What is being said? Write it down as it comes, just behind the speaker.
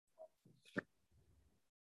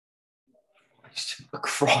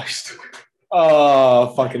Christ.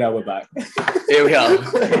 Oh, fucking hell, we're back. Here we are.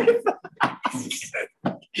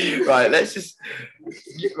 Right,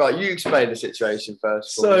 you explain the situation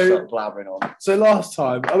first before we start blabbering on. So last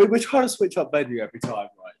time, I mean, we're trying to switch up venue every time,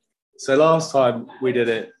 right? So last time we did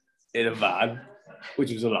it in a van,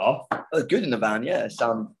 which was a laugh. It was good in the van, yeah. It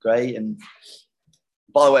sounded great. And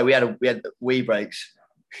by the way, we had wee breaks.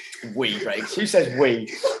 Wee breaks. Who says wee?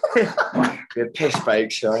 We had piss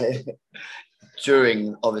breaks, right?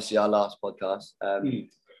 During obviously our last podcast,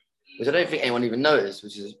 which I don't think anyone even noticed,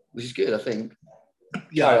 which is good, I think.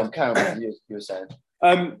 Yeah. Carry on what you were saying.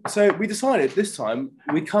 So we decided this time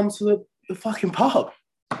we'd come to the fucking pub,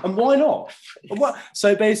 and why not?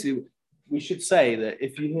 So basically, we should say that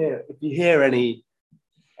if you hear any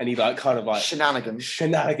like kind of like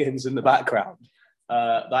shenanigans in the background,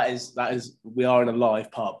 that is we are in a live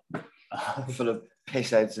pub full of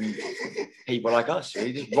pissheads and people like us,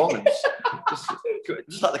 really, just wrongs.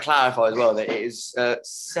 Just like to clarify as well that it is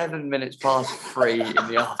 7 minutes past 3 in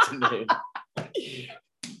the afternoon.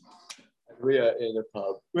 We are in a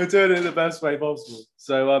pub. We're doing it in the best way possible.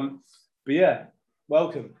 So, but yeah,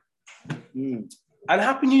 welcome. And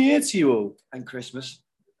Happy New Year to you all. And Christmas.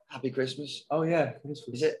 Happy Christmas. Oh yeah, Christmas.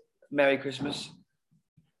 Is it Merry Christmas?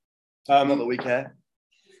 Not that we care,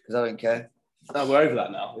 because I don't care. No, we're over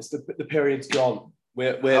that now. It's the period's gone.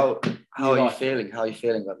 How are you feeling? How are you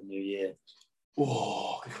feeling about the new year?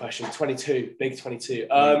 Oh, good question. 22, big 22.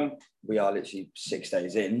 We are literally 6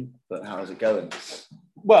 days in, but how's it going?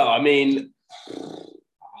 Well, I mean,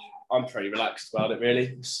 I'm pretty relaxed about it,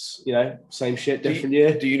 really. It's, same shit, different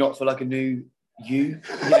year. Do you not feel like a new you?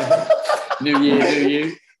 New year, new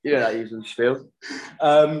you? You know that usual spiel.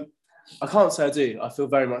 I can't say I do. I feel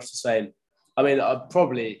very much the same. I mean, I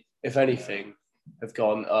probably, if anything, have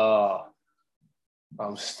gone,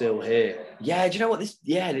 I'm still here. Yeah, do you know what I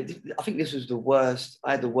think this was the worst.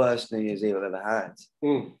 I had the worst New Year's Eve I've ever had.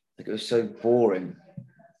 Like, it was so boring.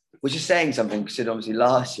 Which is saying something, because obviously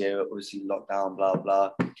last year, obviously lockdown, blah,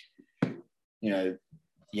 blah.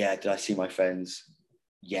 Did I see my friends?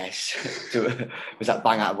 Yes. Was that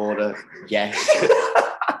bang out of order? Yes.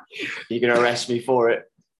 Are you going to arrest me for it?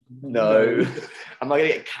 No. Am I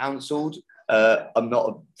going to get cancelled? I'm not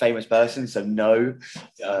a famous person, so no.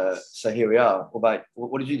 So here we are.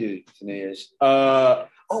 What did you do for New Year's? Oh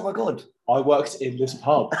my God. I worked in this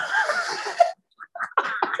pub.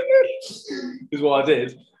 Is what I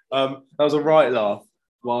did. That was a right laugh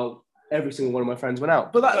while every single one of my friends went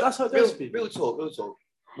out. But that's how it goes. Real talk.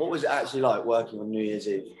 What was it actually like working on New Year's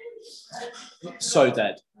Eve? So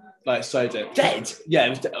dead. Like, so dead. Dead? Yeah,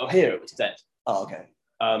 it was here it was dead. Oh, okay.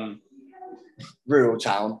 Rural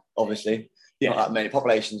town, obviously. Yeah. Not that many.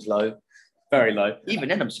 Population's low. Very low. Even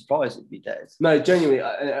then, I'm surprised it'd be dead. No, genuinely,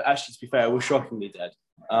 actually, to be fair, it was shockingly dead.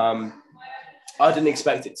 I didn't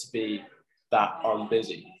expect it to be that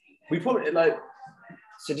unbusy. We probably,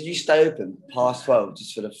 So did you stay open past 12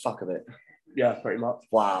 just for the fuck of it? Yeah, pretty much.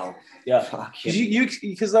 Wow. Yeah.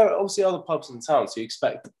 Because there are obviously other pubs in town, so you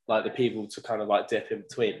expect the people to kind of dip in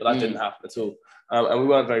between, but that didn't happen at all. And we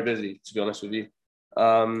weren't very busy, to be honest with you.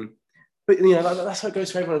 But that's how it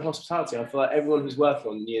goes for everyone in hospitality. I feel like everyone who's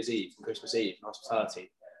working on New Year's Eve and Christmas Eve in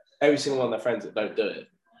hospitality, every single one of their friends that don't do it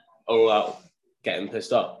are all out getting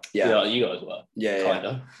pissed up. Yeah. You guys were. Yeah. Kind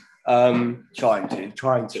of. Trying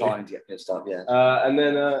to get pissed up, yeah. And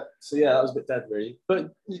then that was a bit dead, really.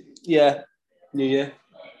 But yeah, New Year,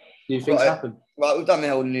 new things happen. Right, we've done the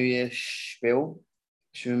whole New Year spiel.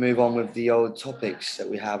 Should we move on with the old topics that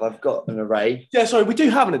we have? I've got an array. Yeah, sorry, we do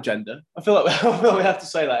have an agenda. I feel like we have to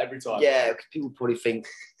say that every time. Yeah, because people probably think,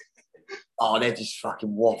 they're just fucking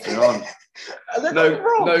waffling on.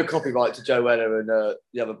 No copyright to Joe Weller and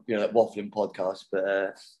the other, that waffling podcast.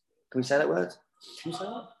 But can we say that word? Can you say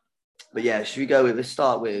that? But yeah, should we let's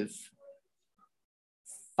start with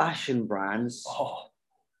fashion brands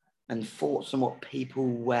and thoughts on what people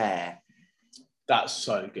wear. That's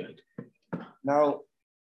so good. Now,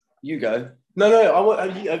 you go. No.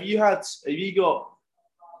 Have you got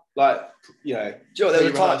there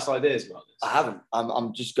were ideas about this? I haven't.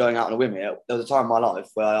 I'm just going out on a whim here. There was a time in my life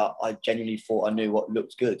where I genuinely thought I knew what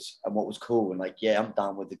looked good and what was cool, and I'm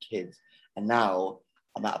down with the kids. And now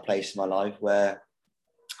I'm at a place in my life where,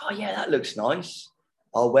 that looks nice.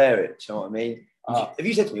 I'll wear it. Do you know what I mean? If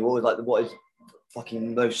you said to me what is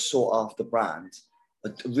fucking most sought after brand, I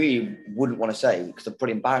really wouldn't want to say because I'm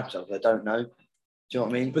pretty embarrassed myself. I don't know. Do you know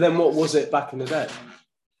what I mean? But then what was it back in the day?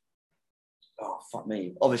 Oh, fuck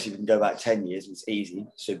me. Obviously, we can go back 10 years and it's easy.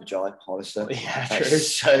 Super dry, Hollister. Yeah, true.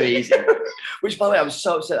 That's so easy. Which, by the way, I was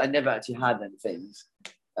so upset I never actually had them things.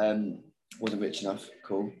 Wasn't rich enough.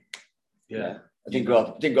 Cool. Yeah. I didn't grow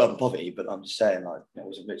up in poverty, but I'm just saying, like, I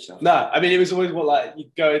wasn't rich enough. No, I mean, it was always what, like,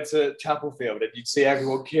 you'd go into Chapel Field and you'd see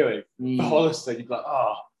everyone queuing for Hollister. You'd be like,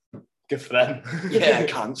 oh, good for them. Yeah,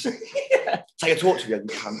 cunts. Yeah. Take a torch with you,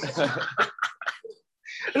 cunt.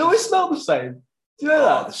 It always smelled the same. Do you know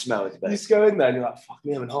that? The smell is the best. You just go in there and you're like, fuck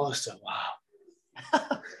me, I'm in Hollister.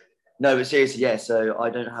 Wow. No, but seriously, yeah, so I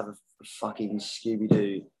don't have a fucking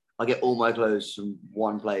Scooby-Doo. I get all my clothes from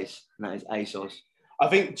one place, and that is ASOS. I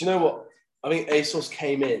think, do you know what? I think ASOS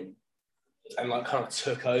came in and like kind of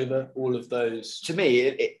took over all of those. To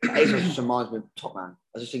me, ASOS just reminds me of Top Man.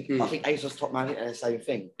 I think ASOS, Top Man are the same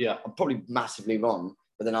thing. Yeah. I'm probably massively wrong,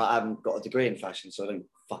 but then I haven't got a degree in fashion, so I don't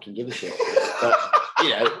fucking give a shit. But, you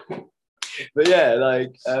know, but yeah,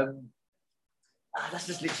 like, that's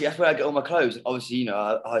just literally, that's where I get all my clothes. Obviously, you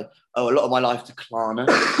know, I owe a lot of my life to Klarna.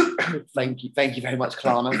 Thank you very much,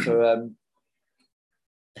 Klarna, for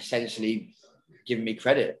essentially giving me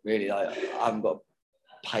credit, really. Like, I haven't got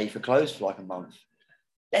to pay for clothes for like a month.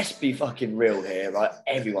 Let's be fucking real here, right?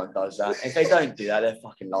 Everyone does that. If they don't do that, they're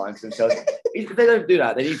fucking lying to themselves. If they don't do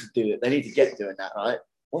that, they need to do it. They need to get doing that, right?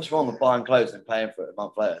 What's wrong with buying clothes and paying for it a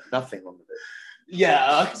month later? Nothing wrong with it.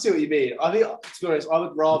 Yeah, I can see what you mean. I think, to be honest, I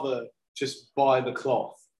would rather just buy the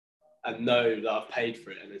cloth and know that I've paid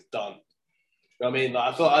for it and it's done. You know what I mean?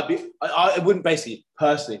 Like, I thought it wouldn't, basically,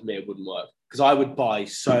 personally for me, it wouldn't work. Because I would buy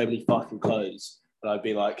so many fucking clothes and I'd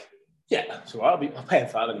be like, yeah, it's all right, I'll pay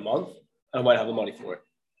for that in a month and I won't have the money for it.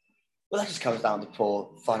 Well, that just comes down to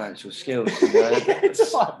poor financial skills. You know?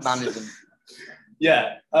 It's management.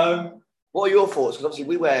 Yeah. What are your thoughts? Because obviously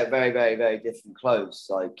we wear very, very, very different clothes.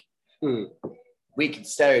 Like, we can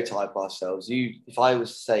stereotype ourselves. If I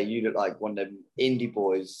was to say you look like one of them indie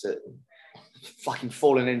boys that fucking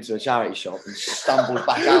fallen into a charity shop and stumbled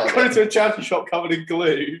back out of it. Going to a charity shop covered in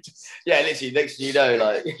glue. Yeah, literally, next thing you know,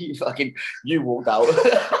 like, you walked out.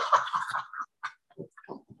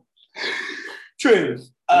 True.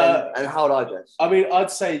 And how would I dress? I mean,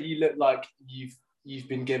 I'd say you look like you've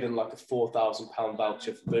been given like a £4,000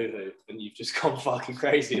 voucher for Boohoo and you've just gone fucking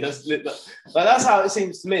crazy. That's how it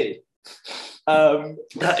seems to me.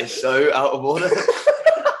 That is so out of order.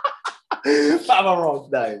 Am I wrong?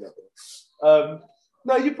 No.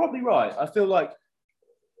 No, you're probably right. I feel like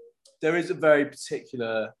there is a very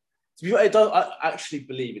particular. It does. I actually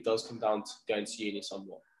believe it does come down to going to uni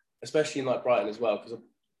somewhat, especially in like Brighton as well, because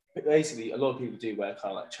basically a lot of people do wear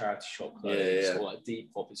kind of like charity shop clothes or like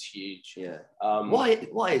Depop is huge. Yeah. Why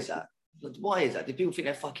is that? Why is that? Do people think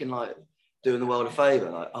they're fucking like doing the world a favour,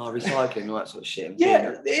 like recycling and all that sort of shit?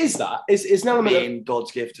 Yeah, it is that. It's now being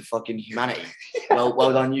God's gift to fucking humanity.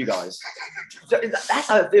 Well done, you guys. That's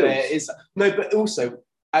how it feels. Yeah, it is. No, but also,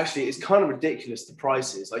 actually, it's kind of ridiculous, the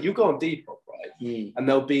prices. Like, you'll go on Depop, right? And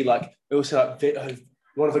there'll be like, also like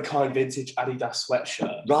one of a kind vintage Adidas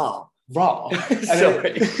sweatshirt. Rah.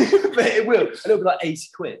 Sorry. But it will. And it'll be like 80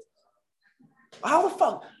 quid. How the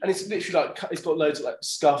fuck? And it's literally like, it's got loads of like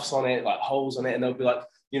scuffs on it, like holes on it, and they'll be like,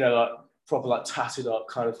 you know, like proper like tatted up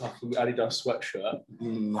kind of fucking Adidas sweatshirt.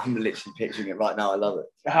 I'm literally picturing it right now. I love it.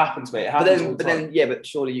 It happens, mate. It happens but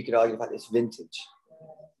surely you could argue that it's vintage.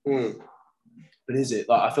 But is it?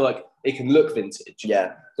 Like, I feel like it can look vintage.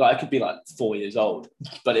 Yeah. Like, it could be like 4 years old,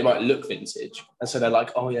 but it might look vintage. And so they're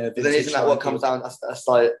like, oh yeah, vintage. But then isn't that what comes down? That's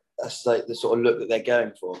like the sort of look that they're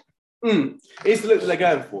going for. It's the look that they're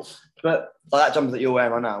going for. But like that jumper that you're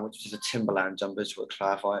wearing right now, which is a Timberland jumper, just to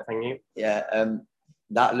clarify it. Thank you. Yeah.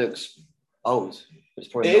 That looks old. It's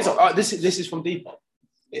probably this is from Depop.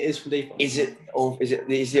 It is from Depop.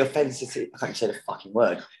 Is the authenticity? I can't say the fucking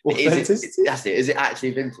word. Authenticity? That's it. Is it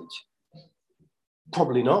actually vintage?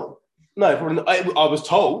 Probably not. No, probably not. I was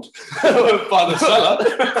told by the seller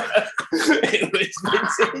it was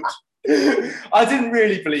vintage. I didn't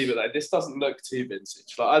really believe it though. This doesn't look too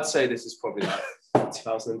vintage. Like, I'd say this is probably like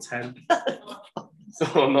 2010.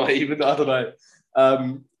 Or not even. I don't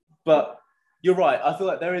know. But you're right. I feel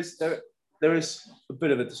like there is a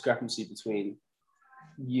bit of a discrepancy between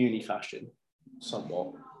uni fashion,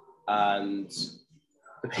 somewhat, and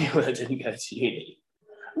the people that didn't go to uni.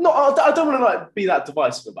 No, I don't want to like be that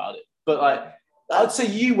divisive about it, but like I'd say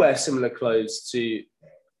you wear similar clothes to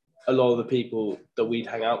a lot of the people that we'd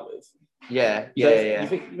hang out with. Yeah. You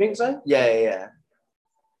think so? Yeah.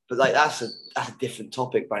 But like that's a different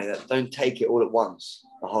topic, Branni. Don't take it all at once.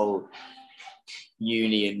 The whole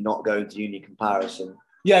uni and not going to uni comparison.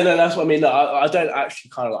 Yeah, no, that's what I mean. No, I don't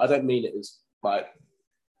actually I don't mean it as like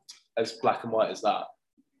as black and white as that.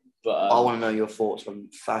 But I want to know your thoughts on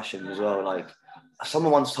fashion as well. Like,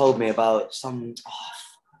 someone once told me about I'm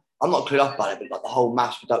not clued up about it, but like the whole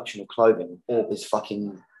mass production of clothing is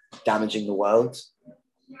fucking damaging the world.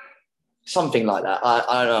 Something like that.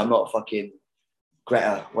 I don't know. I'm not fucking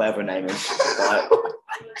Greta, whatever her name is, right?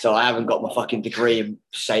 So I haven't got my fucking degree in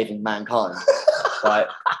saving mankind, right?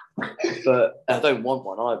 But I don't want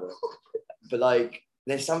one either. But like,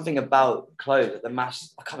 there's something about clothes, like the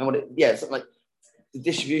mass. I can't remember what it. Yeah, something like the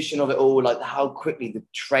distribution of it all, like how quickly the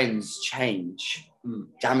trends change,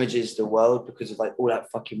 damages the world because of like all that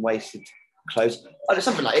fucking wasted clothes. It's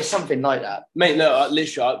something like that, mate. No,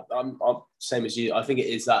 literally, I'm same as you. I think it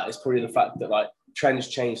is that. It's probably the fact that like trends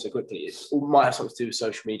change so quickly. It might have something to do with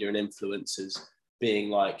social media and influencers being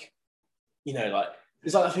like, you know, like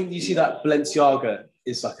it's like I think you see that Balenciaga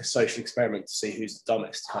is like a social experiment to see who's the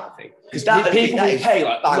dumbest kind of thing. Because people will pay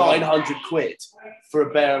like 900 quid for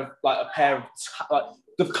a pair of like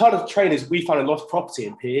the kind of trainers we found in lost property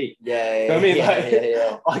in PE. Yeah, you know what I mean?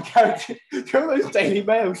 Yeah. I guarantee. Do you remember those Daily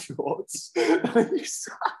Mail shorts? They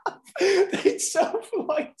sell for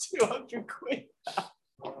like 200 quid.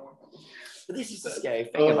 But this is the scary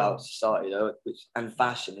thing about society, though, and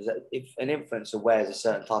fashion, is that if an influencer wears a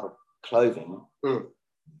certain type of clothing,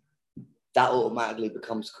 that automatically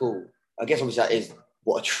becomes cool. I guess obviously that is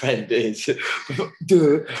what a trend is.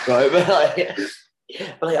 Duh, right? But like,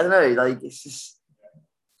 I don't know, like it's just,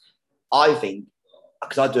 I think,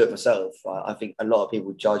 because I do it myself, right? I think a lot of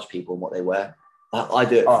people judge people on what they wear. I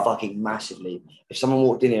do it fucking massively. If someone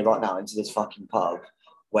walked in here right now into this fucking pub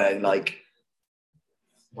wearing like,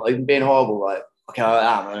 not even being horrible, right? Okay,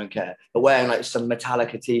 I don't care. But wearing like some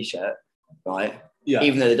Metallica t-shirt, right? Yeah.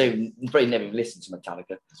 Even though they probably never even listen to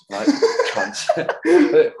Metallica, right? Cunts.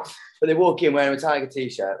 but they walk in wearing a Metallica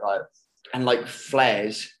t-shirt, right? And like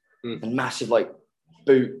flares and massive like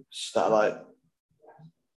boots that are like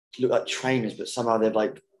look like trainers, but somehow they've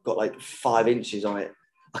like got like 5 inches on it.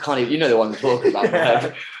 I can't even, you know the one I'm talking about,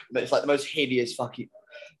 right? But it's like the most hideous fucking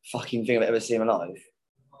thing I've ever seen in my life.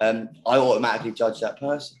 I automatically judge that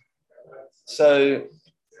person. So,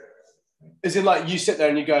 is it like you sit there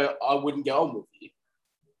and you go, I wouldn't get on with you?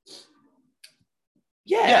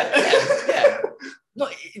 Yeah. Do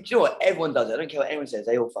you know what? Everyone does it. I don't care what anyone says.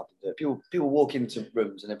 They all fucking do it. People walk into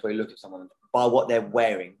rooms and they probably look at someone by what they're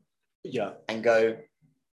wearing, and go,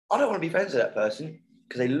 I don't want to be friends with that person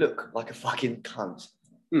because they look like a fucking cunt.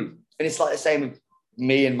 And it's like the same with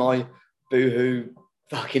me and my boohoo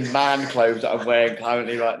fucking man clothes that I'm wearing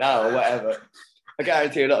currently right now or whatever. I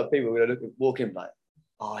guarantee a lot of people are going to walk in like,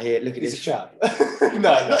 oh, here, look at this. He's a chap. No,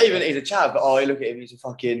 not even he's a chap, but look at him. He's a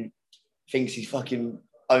fucking, thinks he's fucking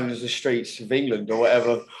owns the streets of England or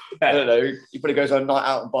whatever. I don't know. He probably goes on a night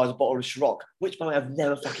out and buys a bottle of Ciroc, which by the way I've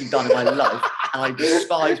never fucking done in my life. And I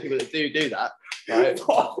despise people that do that. Right?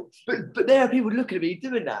 But there are people looking at me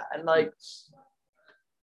doing that. And like,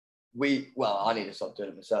 I need to stop doing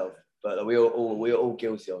it myself. But we're all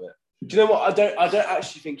guilty of it. Do you know what? I don't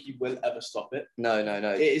actually think you will ever stop it. No.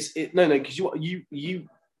 No, because you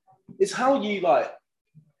it's how you like.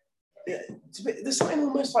 There's something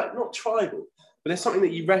almost like not tribal, but there's something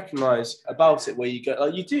that you recognise about it where you go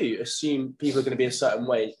like you do assume people are going to be a certain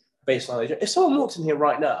way based on their. If someone walked in here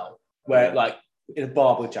right now, where like in a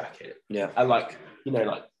barber jacket, and like you know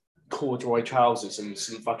like corduroy trousers and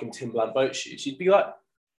some fucking Timberland boat shoes, you'd be like,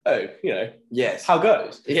 oh, you know, yes, how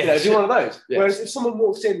goes? Yes. You know, do one of those. Yes. Whereas if someone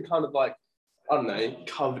walks in kind of like, I don't know,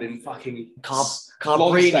 covered in fucking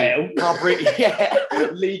Cabrini,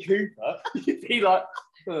 Lee Cooper, you'd be like,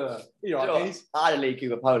 you're right, I had a Lee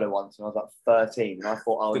Cooper polo once when I was like 13, and I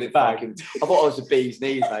thought I was the bee's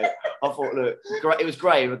knees, mate. I thought, look, it was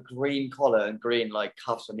grey with green collar and green like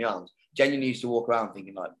cuffs on the arms. Genuinely used to walk around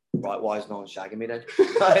thinking like, right, why is no one shagging me then?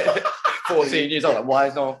 14 years old, like, why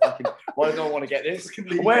does no one want to get this?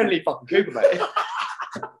 I'm wearing Lee fucking Cooper, mate.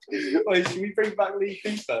 Wait, should we bring back Lee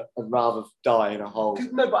Cooper? I'd rather die in a hole.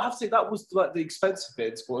 No, but I have to say that was like the expensive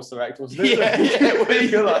bit in Sports Direct, wasn't it? Yeah. Where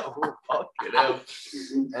you're like, oh, fucking hell.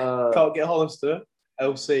 Can't get Hollister.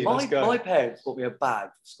 LC, let's go. My parents bought me a bag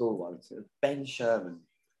for school once. It was Ben Sherman.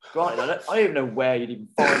 Granted, I don't even know where you'd even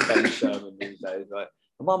find Ben Sherman these days, right?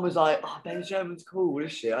 My mum was like, oh, Ben Sherman's cool,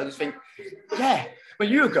 this shit. I just think, yeah, when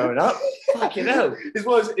you were growing up, fucking hell. It's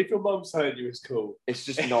one if your mum's telling you it's cool. It's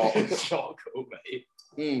just not. It's not cool,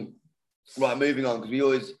 mate. Right, moving on,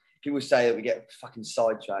 because people say that we get fucking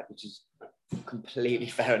sidetracked, which is completely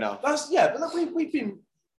fair enough. But we've been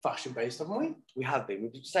fashion-based, haven't we? We have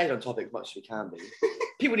been. We've stayed on topic as much as we can be.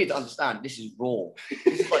 People need to understand this is raw.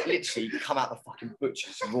 This is like literally come out the fucking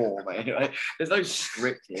butcher's raw, mate. Right? There's no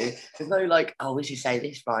script here. There's no like, oh, we should say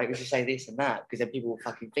this, right? We should say this and that, because then people will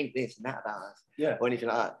fucking think this and that about us. Yeah. Or anything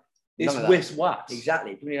like that. It's whiz-wax.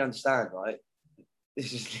 Exactly. People need to understand, right?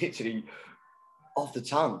 This is literally off the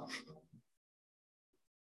tongue.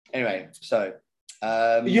 Anyway, so...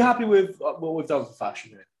 Are you happy with what we've done for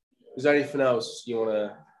fashion here? Is there anything else you want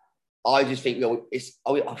to I just think,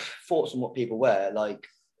 thoughts on what people wear, like.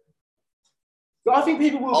 But I think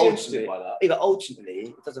people will be interested by that. But ultimately,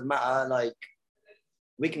 it doesn't matter. Like,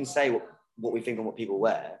 we can say what we think on what people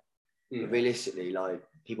wear. But realistically, like,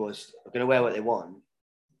 people are going to wear what they want,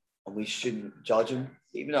 and we shouldn't judge them.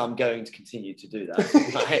 Even though I'm going to continue to do that.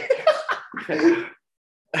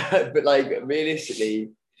 But like,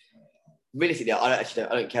 realistically, I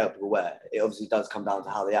don't care what people wear. It obviously does come down to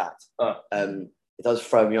how they act. It does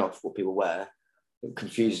throw me off what people wear. It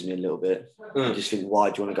confuses me a little bit. I just think, why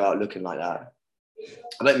do you want to go out looking like that?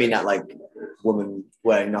 I don't mean that like woman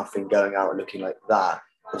wearing nothing going out looking like that.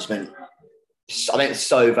 I meant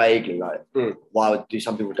so vaguely, like why do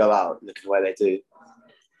some people go out looking the way they do?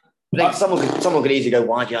 Like someone could easily go,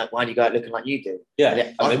 why do you go out looking like you do?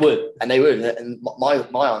 Yeah, and they would. And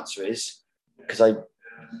my answer is because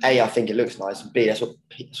I think it looks nice, and B, that's what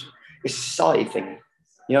it's a society thing.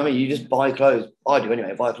 You know what I mean? You just buy clothes. I do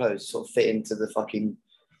anyway. Buy clothes sort of fit into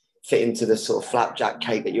the sort of flapjack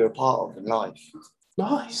cake that you're a part of in life.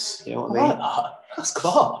 Nice. You know what I mean? That's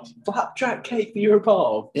class. Flapjack cake that you're a part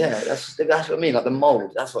of. Yeah, that's what I mean. Like the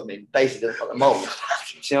mold. That's what I mean. Basically, like the mold.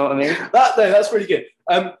 Do you know what I mean? That's really good.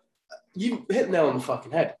 You hit the nail on the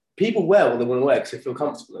fucking head. People wear what they want to wear because they feel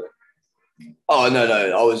comfortable in it. Oh no!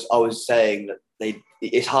 I was saying that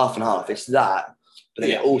it's half and half. It's that, but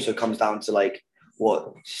then it also comes down to like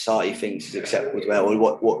what society thinks is acceptable to wear, or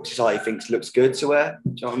what society thinks looks good to wear.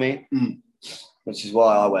 Do you know what I mean? Which is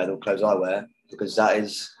why I wear the clothes I wear, because that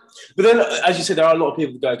is. But then, as you said, there are a lot of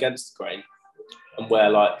people who go against the grain and wear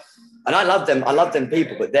like. And I love them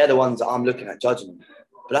people, but they're the ones that I'm looking at judging them.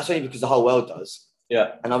 But that's only because the whole world does.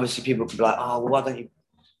 Yeah. And obviously people could be like, oh, well, why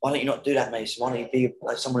don't you not do that, Mason? Why don't you be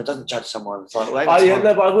like someone who doesn't judge someone? It's like, well,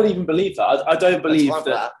 but I wouldn't even believe that. I don't believe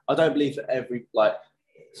that. I don't believe that every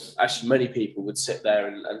actually many people would sit there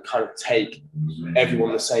and kind of take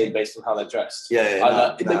everyone the same based on how they're dressed.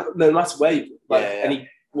 No matter where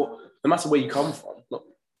no matter where you come from, not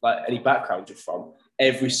like any background you're from,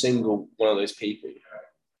 every single one of those people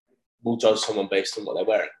will judge someone based on what they're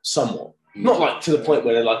wearing. Somewhat. Not like to the point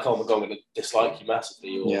where they're like, oh my God, I'm going to dislike you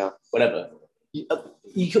massively or whatever. You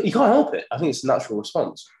can't help it. I think it's a natural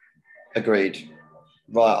response. Agreed.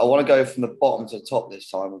 Right, I want to go from the bottom to the top this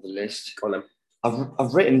time of the list. Go on then.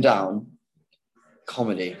 I've written down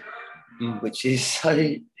comedy, which is so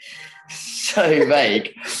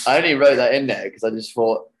vague. I only wrote that in there because I just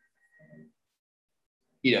thought,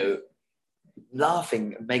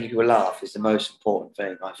 laughing and making people laugh is the most important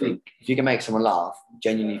thing. I think if you can make someone laugh,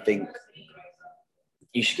 genuinely think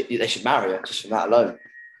they should marry her just from that alone.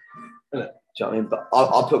 Do you know what I mean? But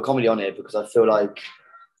I'll put comedy on here because I feel like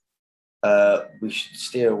we should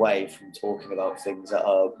steer away from talking about things that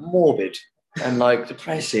are morbid and like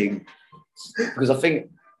depressing. Because I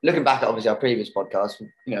think looking back at obviously our previous podcast,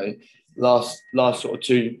 last sort of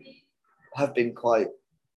two have been quite,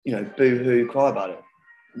 boo-hoo, cry about it.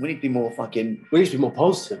 We need to be more fucking. We need to be more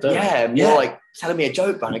positive, don't we? More like telling me a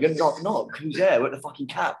joke, man. I go, knock. Who's there? We're at the fucking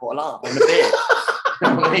cat. What a laugh. I'm having a beer. You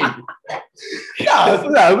know what I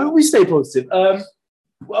mean? No, we stay positive.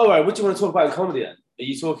 All right, what do you want to talk about in comedy then? Are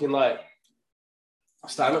you talking like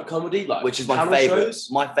stand-up comedy, which is my favourite? Shows?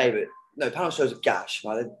 My favourite. No, panel shows are gash.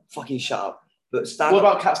 Man, they fucking shut up. But stand-up. What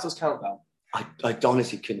about Cats Does Countdown? I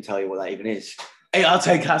honestly couldn't tell you what that even is. Hey, I'll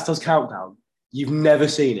take Cats Does Countdown. You've never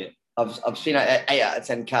seen it. I've seen 8 out of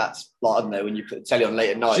 10 cats. Like, I don't know, when you put the telly on late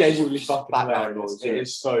at night. Genuinely fucking hilarious. It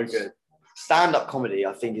is so good. Stand-up comedy,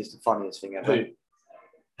 I think, is the funniest thing ever.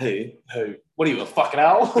 Who? What are you, a fucking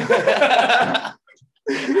owl?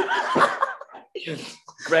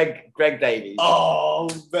 Greg Davies. Oh,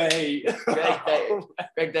 mate.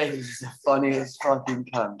 Greg Davies is the funniest fucking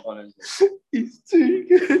cunt, honestly. He's too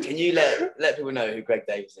good. Can you let people know who Greg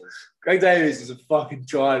Davies is? Greg Davies is a fucking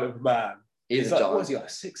giant of a man. He's a giant. What is he, like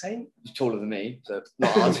 6'8"? He's taller than me, so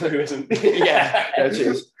not hard. Who isn't? Yeah,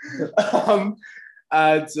 cheers.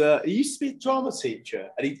 And he used to be a drama teacher,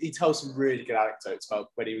 and he tells some really good anecdotes about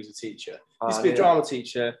when he was a teacher. He used to be a drama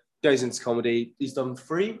teacher, goes into comedy. He's done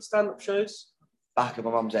 3 stand-up shows. Back of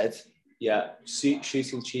my mum's head. Yeah,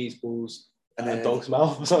 Shooting Cheese Balls, and then Dog's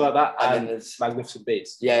Mouth, or something like that, and there's Magnificent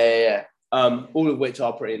Beast. Yeah. All of which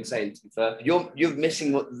are pretty insane, to be fair. You're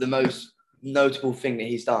missing the most notable thing that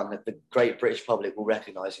he's done that the great British public will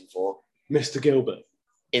recognise him for. Mr. Gilbert.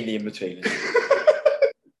 In the In-Betweeners.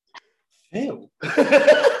 Phil.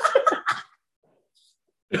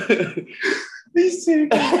 He's too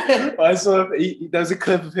good. I saw him, there was a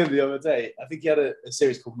clip of him the other day. I think he had a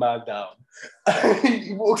series called Man Down.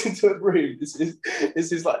 He walks into a room. This is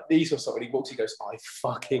his like niece or something. He walks, he goes, I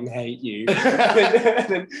fucking hate you. and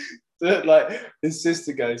then Like his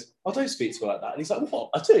sister goes, "I don't speak to her like that," and he's like, "What?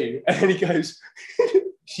 I do." And then he goes,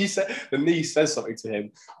 the niece says something to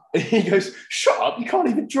him, and he goes, "Shut up! You can't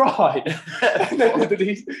even drive." and then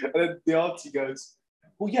the auntie goes,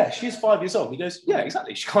 "Well, yeah, she's 5 years old." He goes, "Yeah,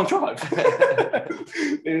 exactly. She can't drive."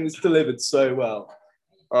 It was delivered so well.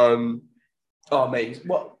 Oh, mate.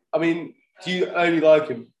 What? I mean, do you only like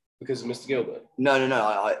him because of Mr. Gilbert? No.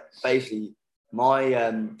 I basically, my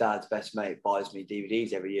dad's best mate buys me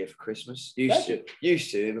DVDs every year for Christmas.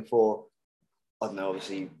 Used to before, I don't know,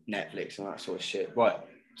 obviously Netflix and that sort of shit. Right.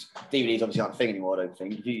 DVDs obviously aren't a thing anymore, I don't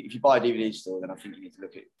think. If you buy a DVD store, then I think you need to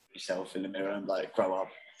look at yourself in the mirror and like grow up.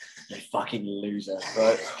 You fucking loser.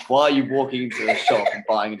 Right? Why are you walking into a shop and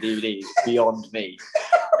buying a DVD? It's beyond me.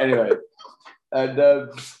 Anyway. And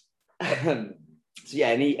so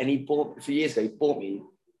yeah, and he bought a few years ago, he bought me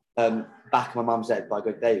Back of My Mum's Head by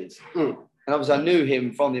Good Davies. And obviously I knew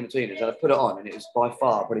him from The Inbetweeners, and I put it on, and it was by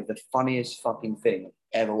far probably the funniest fucking thing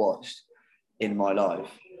I've ever watched in my life.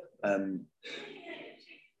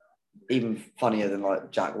 Even funnier than like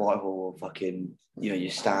Jack Whitehall or fucking,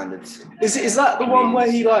 your standards. Is that the one where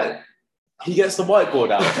he gets the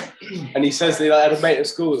whiteboard out and he says that he had a mate at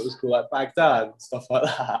school that was called like Baghdad and stuff like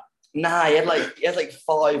that? Nah, he had like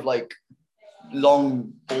 5 like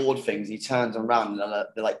long board things. He turns them around and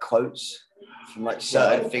they're like quotes from like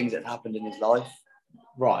certain things that happened in his life.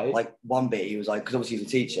 Right. Like one bit, he was like, because obviously he's a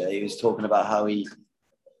teacher, he was talking about how he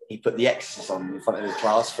put The Exorcist on in front of his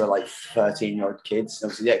class for like 13-year-old kids. And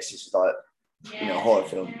obviously The Exorcist is like, a horror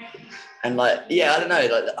film. And like, yeah, I don't know,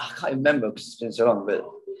 like I can't remember because it's been so long, but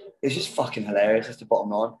it's just fucking hilarious. That's the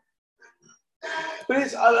bottom line. But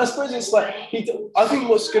I suppose it's like, I think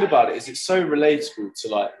what's good about it is it's so relatable to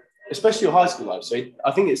like, especially your high school life. So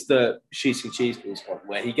I think it's the Shooting Cheese Balls one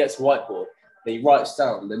where he gets a whiteboard and he writes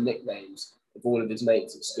down the nicknames of all of his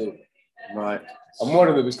mates at school. Right. And one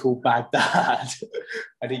of them is called Baghdad.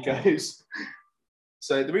 And he goes,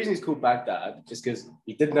 so the reason he's called Baghdad is because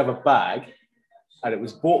he didn't have a bag and it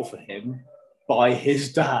was bought for him by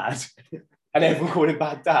his dad. And everyone called him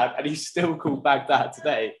Baghdad, and he's still called Baghdad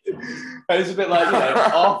today. And it's a bit like,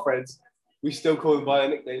 our friends, we still call them by their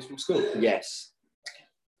nicknames from school. Yes.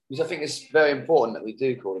 Because I think it's very important that we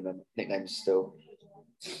do call them nicknames still.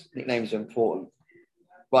 Nicknames are important.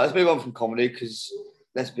 Right, let's move on from comedy, because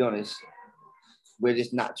let's be honest, we're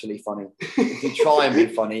just naturally funny. If you try and be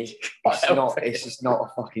funny, it's just not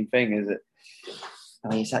a fucking thing, is it? I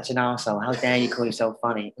mean, you're such an arsehole. How dare you call yourself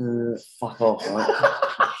funny? Fuck off,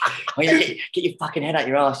 right? Get your fucking head out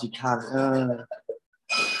your ass, you can.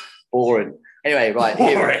 Boring. Anyway, right,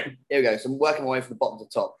 here we go. So I'm working my way from the bottom to the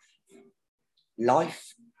top.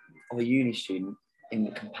 Life of a uni student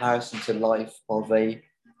in comparison to life of a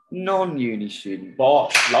non-uni student.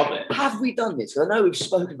 Bosh, love it. Have we done this? I know we've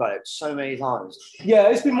spoken about it so many times. Yeah,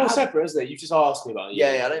 it's been more separate, isn't it? You've just asked me about it.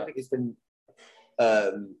 Yeah, I don't think it's been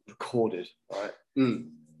recorded, right?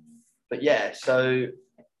 But yeah, so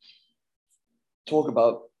talk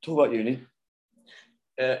about uni.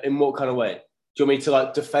 In what kind of way? Do you want me to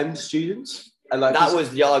like defend students? And like that was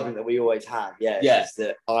the argument that we always had. Yeah. Is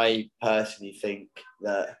that I personally think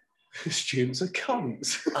that students are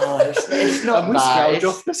cunts. Oh, it's not and that. We scrounged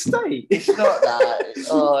off the state. It's not that.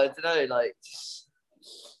 I don't know, like.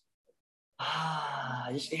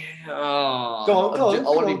 Go on. I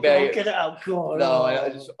want to be very. Get it out. Go on. No,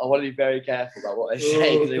 I want to be very careful about what I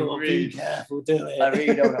say. Be careful. Do it. I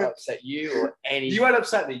really don't want to upset you or any. You won't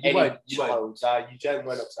upset me. You won't. You generally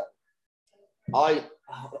won't upset me.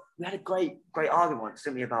 We had a great argument once,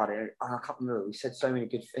 didn't we, about it? I can't remember. We said so many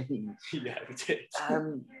good things. Yeah, we did.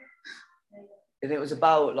 And it was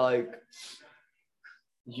about like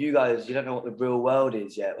you guys. You don't know what the real world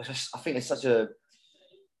is yet. I think it's such a.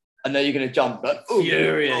 I know you're going to jump, but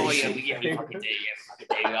furious. Oh, yeah, we fucking do.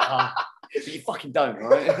 But you fucking don't,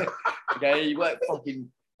 right? Okay, you work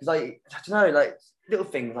fucking... Because, like, I don't know, like, little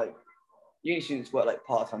things, like, uni students work, like,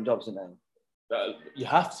 part-time jobs, don't they? You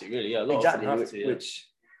have to, really, yeah. A lot exactly, of them have to, yeah. Which,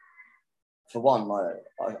 for one,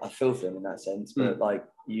 like, I feel for them in that sense, but, like,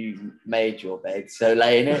 you made your bed, so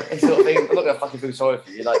lay in it, sort of thing. I'm not going to fucking feel sorry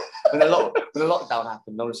for you. Like, when the lockdown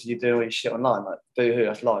happened, obviously, you're doing all your shit online, like, boo-hoo,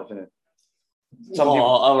 that's live, isn't it?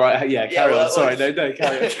 All right, yeah, carry on. Sorry, no,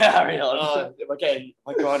 carry on. Carry on. Am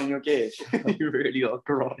I grinding your gears? You really are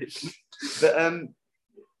grinding. But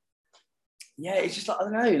yeah, it's just like, I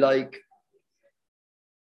don't know, like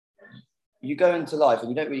you go into life and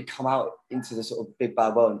you don't really come out into the sort of big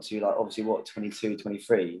bad world until like obviously 22,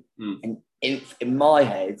 23. And in my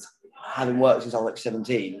head, having worked since I was like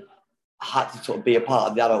 17, I had to sort of be a part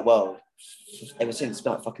of the adult world ever since. It's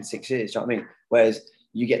been like fucking 6 years, do you know what I mean? Whereas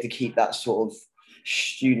you get to keep that sort of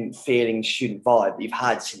student feeling, student vibe that you've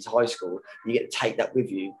had since high school. You get to take that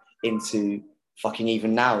with you into fucking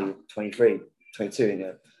even now. You're 23, 22, you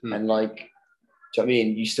know, and like, do you know what I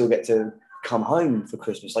mean? You still get to come home for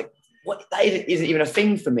Christmas. Like, what? That isn't even a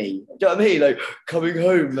thing for me. Do you know what I mean? Like coming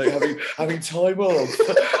home, like having time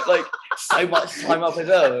off, like so much time off as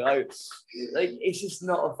well. Like it's just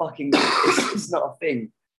not a fucking. It's not a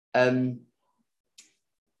thing.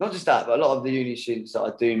 Not just that, but a lot of the uni students that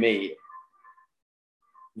I do meet,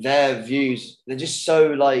 their views, they're just so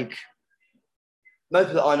like, most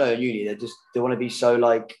people that I know in uni, they want to be so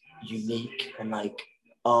like unique and like,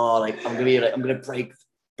 oh, like I'm gonna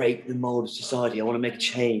break the mold of society. I want to make a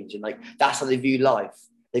change, and like that's how they view life.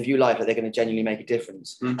 They view life like they're going to genuinely make a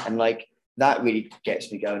difference, and like that really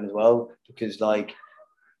gets me going as well, because like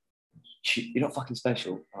you're not fucking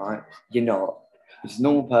special, all right? You're not. It's a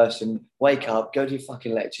normal person. Wake up, go to your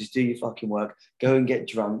fucking lectures, do your fucking work, go and get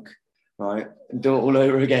drunk, right, and do it all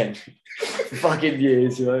over again for fucking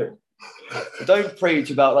years, right? Don't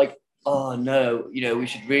preach about like, oh no, you know, we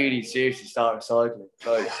should really seriously start recycling.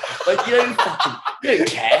 Like you don't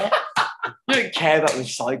care. You don't care about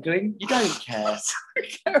recycling. You don't care.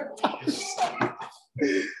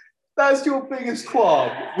 That's your biggest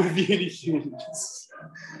qualm with uni students.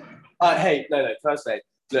 Hey, no, first thing,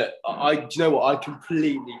 look, do you know what? I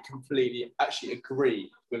completely actually agree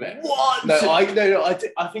with it. What? No, I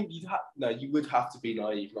think you would have to be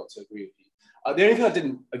naive not to agree with you. The only thing I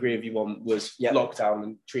didn't agree with you on was lockdown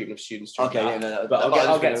and treatment of students. Okay, yeah, no, but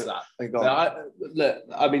I'll get to that. Look,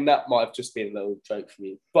 I mean, that might have just been a little joke for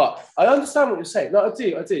me, but I understand what you're saying. No,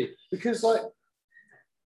 I do, because like,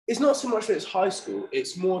 it's not so much that it's high school.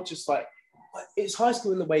 It's more just like, it's high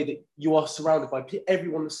school in the way that you are surrounded by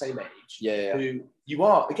everyone the same age. Yeah. Who you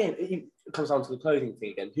are, again, it comes down to the clothing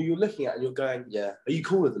thing again, who you're looking at and you're going, are you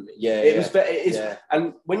cooler than me? Yeah.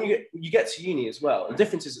 And when you get to uni as well, the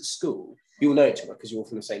difference is at school, you all know each other because you're all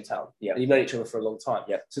from the same town. Yeah. And you've known each other for a long time.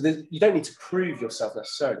 Yeah. So you don't need to prove yourself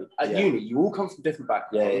necessarily. At uni, you all come from different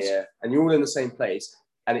backgrounds. Yeah. And you're all in the same place.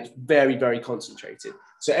 And it's very, very concentrated.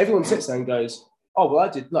 So everyone sits there and goes, oh, well, I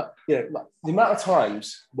did, like, you know, like the amount of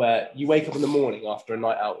times where you wake up in the morning after a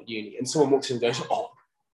night out at uni and someone walks in and goes, oh,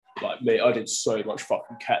 like, mate, I did so much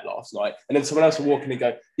fucking ket last night. And then someone else will walk in and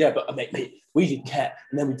go, yeah, but mate, we did ket.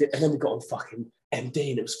 And then we got on fucking MD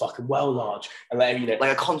and it was fucking well large. And like, you know,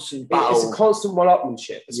 like a constant battle. It's a constant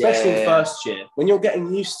one-upmanship, especially in first year. When you're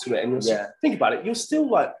getting used to it and think about it, you're still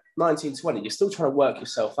like 19, 20. You're still trying to work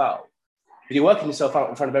yourself out. But you're working yourself out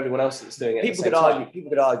in front of everyone else that's doing it. People could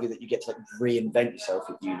argue that you get to like reinvent yourself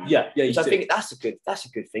at uni. Yeah. Which I think that's a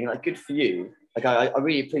good thing. Like, good for you. Like, I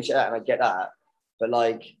really appreciate that, and I get that. But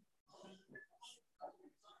like,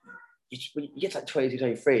 you get to like 22,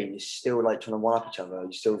 23, and you're still like trying to one up each other.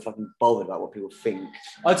 You're still fucking bothered about what people think.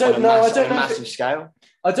 I don't know. On a massive scale.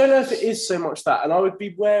 I don't know if it is so much that, and I would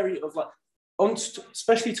be wary of like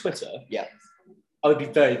especially Twitter. Yeah. I would be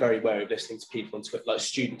very, very wary of listening to people on Twitter, like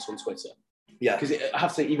students on Twitter. Yeah, because I have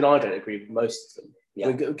to say, even I don't agree with most of them.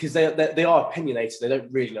 Yeah, because they are opinionated. They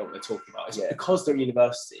don't really know what they're talking about. It's because they're at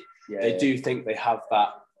university. They do think they have that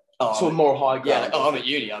sort of moral high ground. Yeah, like, I'm at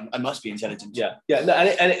uni. I must be intelligent. Yeah. No,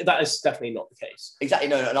 and that is definitely not the case. Exactly.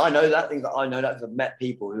 No, and I know that. I know that because I've met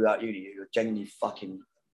people who are at uni who are genuinely fucking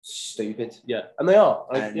stupid. Yeah, and they are.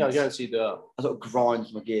 I guarantee they are. I sort of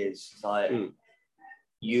grinds my gears. Like,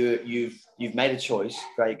 you've made a choice.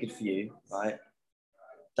 Great, good for you, right?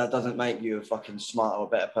 That doesn't make you a fucking smarter or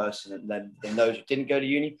better person than those who didn't go to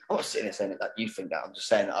uni. I'm not sitting there saying that you think that. I'm just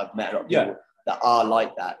saying that I've met a lot of people that are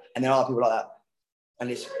like that. And there are people like that. And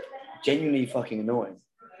it's genuinely fucking annoying.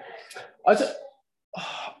 I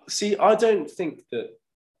don't think that...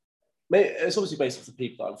 It's obviously based off the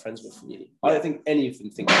people that I'm friends with from uni. I don't think any of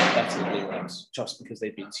them think they're better than anyone else just because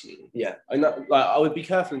they've been to uni. Yeah. I would be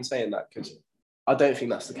careful in saying that because I don't think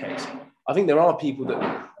that's the case. I think there are people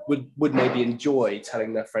that would maybe enjoy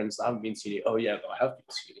telling their friends that haven't been to uni, oh yeah, but I have been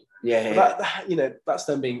to uni. Yeah.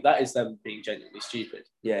 That is them being genuinely stupid.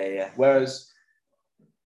 Yeah. Whereas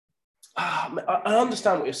I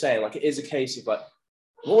understand what you're saying. Like, it is a case of like,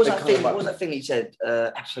 what was that thing he said?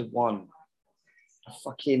 Episode 1, a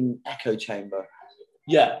fucking echo chamber.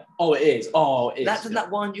 Yeah. Oh, it is. Doesn't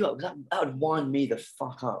that wind you up? That would wind me the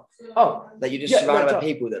fuck up. Oh, that you're just surrounded by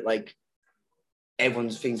people that like. Everyone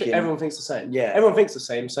thinks the same. Yeah. Everyone thinks the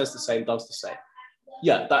same, says the same, does the same.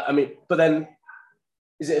 Yeah, but then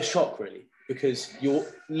is it a shock really? Because you're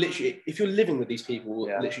literally, if you're living with these people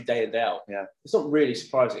literally day in, day out, it's not really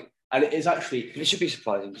surprising. And it is actually... It should be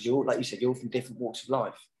surprising because you're, like you said, you're from different walks of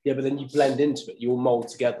life. Yeah, but then you blend into it. You all mold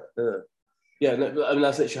together. Yeah, no, I mean,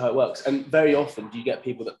 that's literally how it works. And very often you get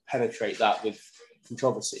people that penetrate that with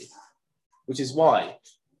controversy, which is why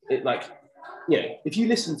it if you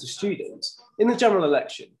listen to students in the general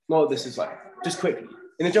election, well, this is like just quickly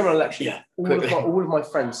in the general election, all of my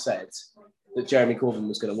friends said that Jeremy Corbyn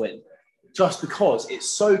was going to win. Just because it's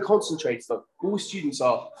so concentrated, that all students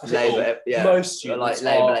are most students are left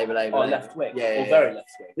wing or very left wing.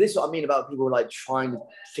 This is what I mean about people like trying to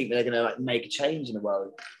think that they're going to like make a change in the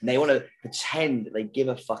world, and they want to pretend that they give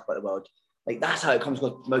a fuck about the world. Like that's how it comes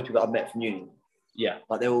across most people I've met from uni. Yeah,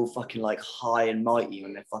 like they're all fucking like high and mighty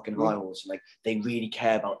on their fucking high horse, and like they really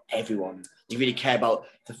care about everyone. They really care about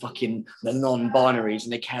the non-binaries,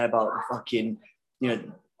 and they care about the fucking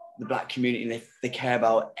the black community, and they care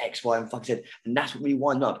about X, Y, and fucking Z. And that's what really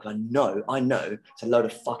winds up, because I know it's a load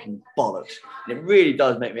of fucking bollocks. And it really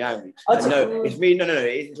does make me angry. It's really,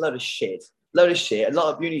 it's a load of shit. A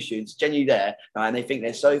lot of uni students genuinely there, right, and they think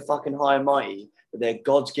they're so fucking high and mighty that they're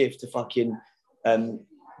God's gift to fucking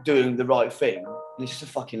doing the right thing. And it's just a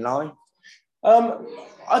fucking lie.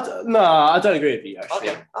 I don't agree with you, actually.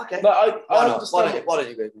 Okay. But Why don't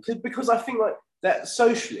you agree with me? Because I think like that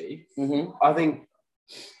socially, I think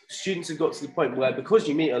students have got to the point where, because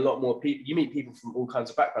you meet a lot more people, you meet people from all kinds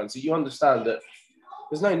of backgrounds, so you understand that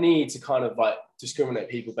there's no need to kind of like discriminate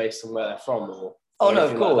people based on where they're from or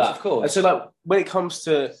of course. And so like when it comes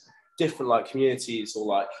to different like communities or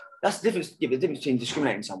like that's the difference. Yeah, the difference between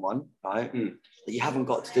discriminating someone, right? That you haven't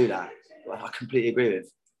got to do that. I completely agree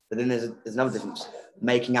with. But then there's another difference.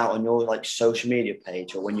 Making out on your like social media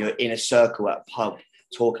page, or when you're in a circle at a pub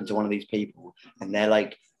talking to one of these people, and they're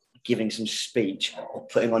like giving some speech or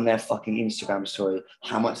putting on their fucking Instagram story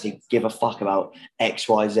how much they give a fuck about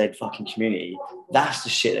XYZ fucking community. That's the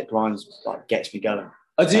shit that gets me going.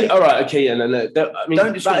 I do. All right. Okay. Yeah. No. I mean,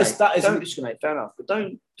 don't discriminate. Don't discriminate. Fair enough. But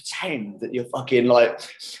don't pretend that you're fucking like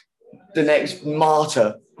the next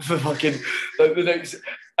martyr for fucking like the next.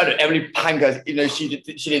 I don't know, Emily Pankhurst.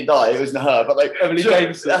 She didn't die. It wasn't her. But like Emily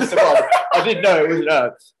James. That's the one. I didn't know it wasn't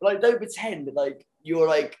her. But like, don't pretend that like you're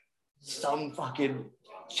like some fucking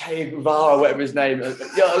Che Guevara, whatever his name is. You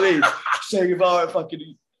know what I mean? Che Guevara,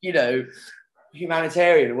 fucking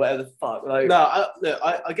humanitarian or whatever the fuck. Like, no,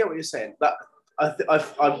 I get what you're saying. That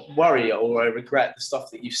I worry or I regret the stuff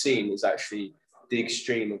that you've seen is actually the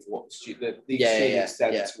extreme of what extent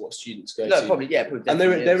to what students go to. Probably. And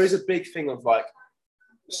there is a big thing of like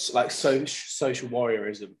social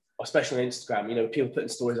warriorism, especially on Instagram. People putting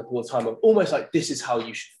stories up all the time of almost like this is how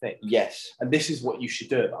you should think. Yes. And this is what you should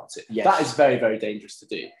do about it. Yes. That is very, very dangerous to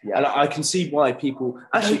do. Yeah. And I can see why people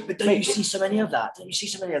actually. But don't you see so many of that?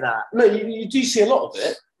 No, you do see a lot of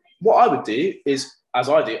it. What I would do is, as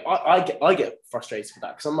I do, I get frustrated with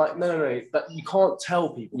that, because I'm like, no, but you can't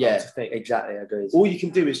tell people what to think. Exactly, I agree. All you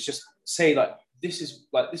can do is just say this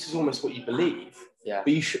is almost what you believe. Yeah.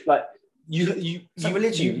 But you should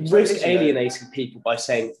you risk alienating people by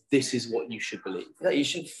saying this is what you should believe. You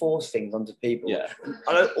should force things onto people. Yeah.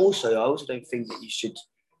 I also don't think that you should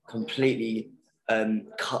completely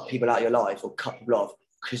cut people out of your life or cut people off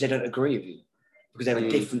because they don't agree with you, because they have a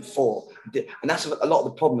different thought. And that's a lot of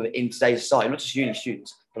the problem in today's society, not just uni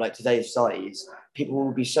students, but like today's society, is people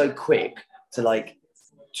will be so quick to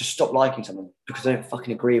stop liking someone because they don't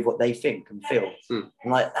fucking agree with what they think and feel. And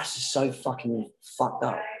like, that's just so fucking fucked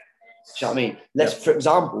up. Do you know what I mean? For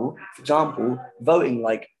example, voting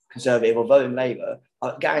like Conservative or voting Labour,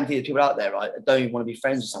 I guarantee there's people out there, right, that don't even want to be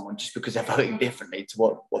friends with someone just because they're voting differently to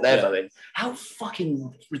what they're voting. How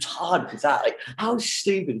fucking retarded is that? Like, how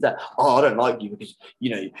stupid is that? Oh, I don't like you because,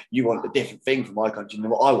 you want a different thing from my country than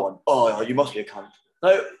what I want. Oh, you must be a cunt.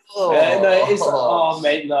 No,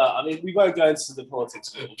 mate, no. I mean, we won't go into the politics.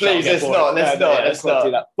 Please, let's not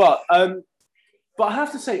do that. But I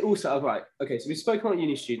have to say also, right, okay, so we've spoken about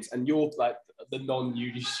uni students and you're like the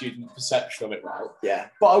non-uni student perception of it, right? Yeah.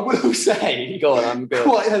 But I will say, go on, I'm good.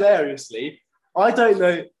 Quite hilariously, I don't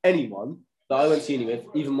know anyone that I went to uni with,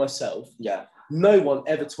 even myself. Yeah. No one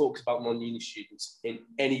ever talks about non-uni students in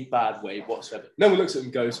any bad way whatsoever. No one looks at them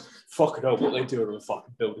and goes, fucking hell, what they do on a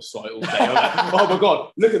fucking builder site all day. Like, oh my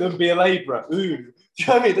God, look at them be a labourer. Ooh. Do you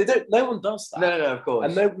know what I mean? No one does that. No, of course.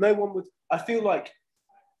 And no one would, I feel like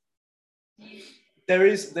there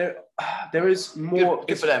is more.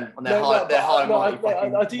 Good for them on their high.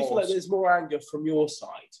 I do feel like there's more anger from your side.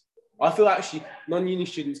 I feel actually non-uni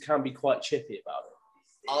students can be quite chippy about it.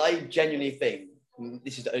 I genuinely think,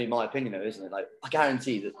 this is only my opinion though, isn't it? Like, I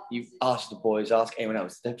guarantee that you ask the boys, ask anyone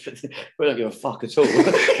else, we don't give a fuck at all.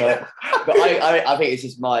 but I think it's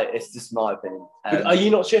just my opinion. Are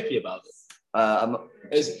you not chippy about it? What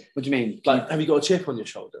do you mean? Like, have you got a chip on your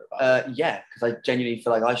shoulder about it? Yeah, because I genuinely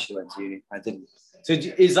feel like I should have went to uni. I didn't. So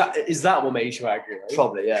is that what makes you angry? Right?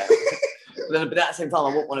 Probably, yeah. But at the same time, I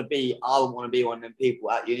wouldn't want to be one of them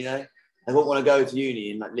people at uni, though. They won't want to go to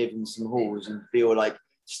uni and like live in some halls and feel like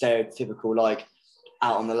stereotypical, like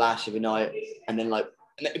out on the lash every night, and then like,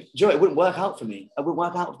 do you know, it wouldn't work out for me. It wouldn't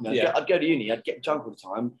work out for me. I'd go to uni, I'd get drunk all the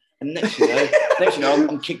time, and next you know,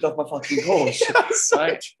 I'm kicked off my fucking course.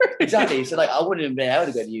 Right? Exactly. So like, I wouldn't have been able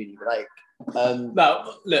to go to uni, but like,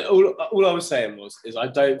 no, look, all I was saying is I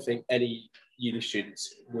don't think any uni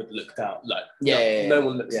students would look down. Like, no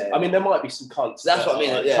one looks. I mean, there might be some cunts. That's what I mean.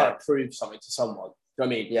 Trying to prove something to someone. You know what I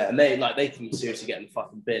mean? Yeah. And they can seriously get in the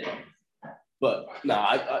fucking bin. But no,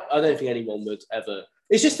 I don't think anyone would ever.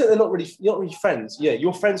 It's just that you're not really friends. Yeah,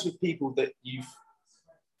 you're friends with people that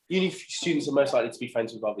uni students are most likely to be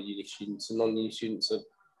friends with other uni students, and non-uni students are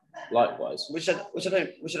likewise. Which I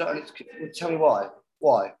don't. Tell me why.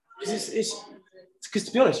 Why? Because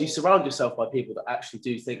to be honest, you surround yourself by people that actually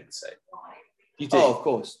do think the same. You do. Oh, of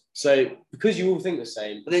course. So because you all think the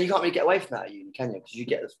same, but then you can't really get away from that at uni, can you? Because you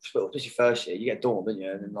get, especially first year, you get dorm, don't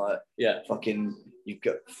you? And then like, fucking, you've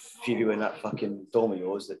got a few people in that fucking dorm of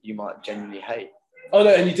yours that you might genuinely hate. Oh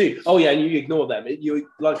no, and you do. Oh yeah, and you ignore them. You're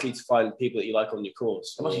likely to find people that you like on your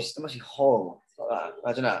course. It must be horrible. Like that.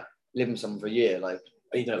 I don't know. Living with someone for a year, like.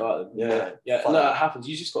 And you don't like them. Yeah. No, that happens.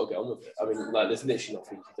 You just got to get on with it. I mean, like, there's literally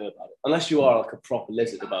nothing you can do about it, unless you are like a proper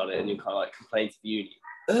lizard about it and you kind of like complain to the uni.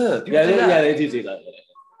 They do that.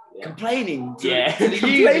 Yeah. Complaining.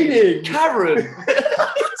 Complaining. Karen.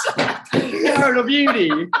 Karen of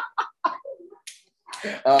uni.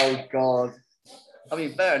 Oh God. I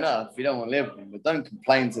mean, fair enough. You don't want to live with them, but don't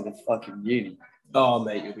complain to the fucking uni. Oh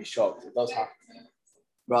mate, you'll be shocked. It does happen.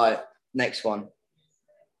 Right. Next one.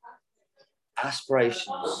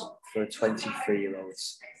 Aspirations for a 23-year-old.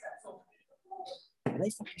 Are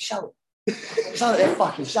they fucking shouting? It sounds like they're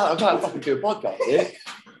fucking shouting. I'm trying to fucking do a podcast here.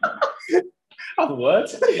 Other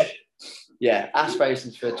words. Yeah,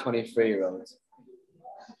 aspirations for a 23-year-old.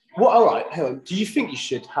 Well, all right. Hang on. Do you think you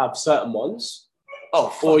should have certain ones?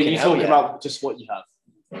 Oh, or are you talking about just what you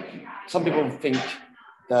have? Some people think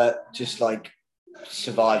that just like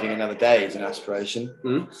surviving another day is an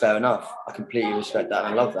aspiration. Fair enough. I completely respect that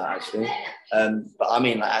and I love that actually. But I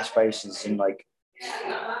mean like aspirations in like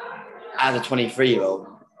as a 23-year-old,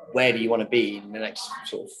 where do you want to be in the next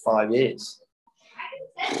sort of 5 years?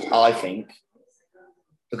 I think.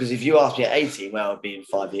 Because if you ask me at 18 where I'd be in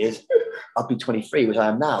 5 years, I'd be 23, which I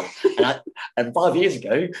am now. And 5 years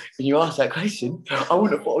ago, when you asked that question, I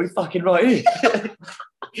wouldn't have thought I'd be fucking right here.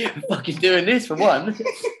 Fucking doing this for one.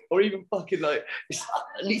 Or even fucking like,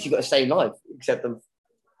 at least you've got the same life, except I'm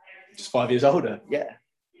just 5 years older. Yeah.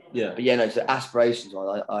 But yeah, no, so aspirations,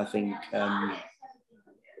 I think,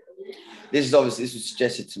 this was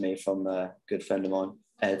suggested to me from a good friend of mine,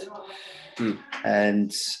 Ed.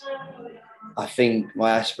 And I think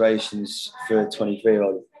my aspirations for a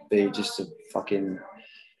 23-year-old would be just to fucking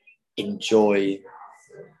enjoy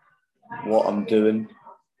what I'm doing.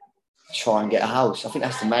 Try and get a house. I think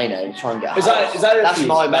that's the main aim. Try and get a house. That's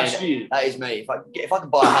my main aim. That is me. If I can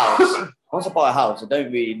buy a house, once I buy a house, I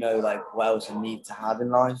don't really know like what else I need to have in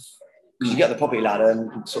life. Because you get the property ladder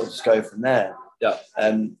and sort of just go from there. Yeah.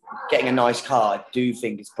 Getting a nice car, I do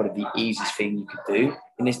think it's probably the easiest thing you could do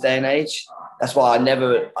in this day and age. That's why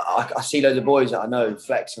I see loads of boys that I know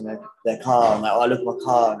flex on their car and like, I look at my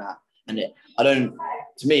car and that, and I don't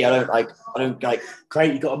like.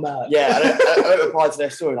 Great, you got a man. Yeah, I don't reply to their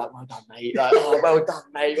story like, well done, mate. Like, oh, well done,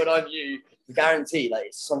 mate. Well done, you. Guarantee, like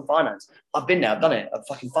it's on finance. I've been there, I've done it. I've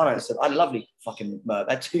fucking financed it. I had a lovely fucking Merc.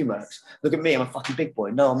 I had 2 Mercs. Look at me, I'm a fucking big boy.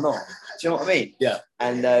 No, I'm not. Do you know what I mean? Yeah.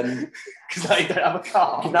 And because now you don't have a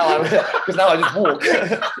car. Because now I just walk.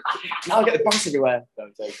 Now I get the bus everywhere. No,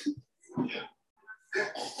 I'm joking.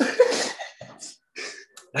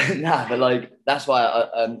 Nah, but like that's why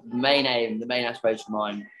the main aspiration of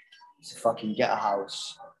mine is to fucking get a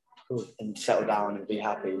house and settle down and be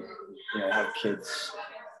happy. You know, have kids.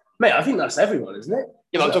 Mate, I think that's everyone, isn't it?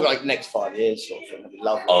 Yeah, but I'm talking like next 5 years sort of thing. That'd be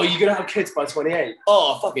lovely. Oh, you're gonna have kids by 28?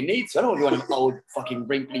 Oh, I fucking need to. I don't want to be one of them old fucking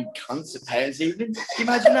wrinkly cunts at parents' evening. Can you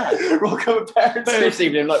imagine that? Rock up at parents'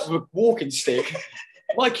 evening like with a walking stick.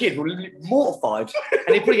 My kid will be mortified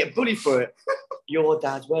and he'd probably get bullied for it. Your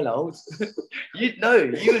dad's well old. You'd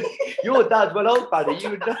know. Your dad's well old, buddy.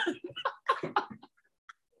 You would know.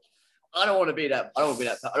 I don't want to be that. I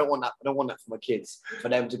don't want that for my kids. For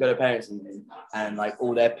them to go to parents' evening and like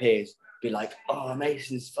all their peers be like, "Oh,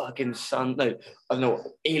 Mason's fucking son." No, I don't know.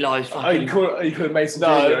 Eli's fucking. Oh, you call it Mason? No,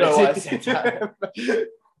 I said that.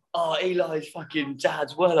 Oh, Eli's fucking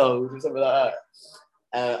dad's well old or something like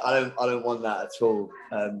that. I don't want that at all.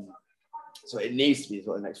 So it needs to be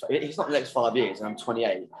the next. It's not the next 5 years, and I'm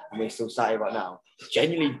 28, and we're still sat here right now.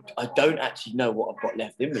 Genuinely, I don't actually know what I've got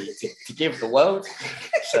left in me to give the world.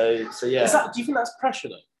 So yeah. Do you think that's pressure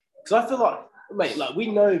though? Because I feel like, mate, like we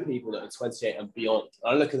know people that are 28 and beyond.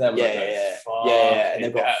 I look at them and I go, and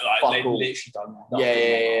they've got they've literally done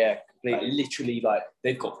nothing. Like, literally, like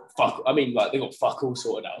they've got fuck. I mean, like they've got fuck all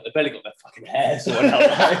sorted out. They've barely got their fucking hair sorted out.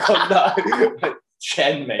 They've got no.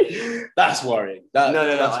 Chen, mate, that's worrying. No.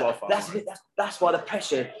 That's why the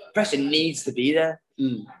pressure needs to be there.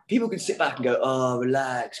 People can sit back and go, oh,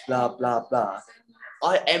 relax, blah blah blah.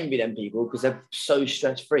 I envy them people because they're so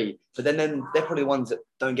stress-free. But then they're probably the ones that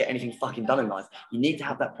don't get anything fucking done in life. You need to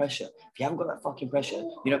have that pressure. If you haven't got that fucking pressure,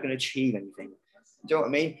 you're not going to achieve anything. Do you know what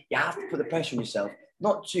I mean? You have to put the pressure on yourself,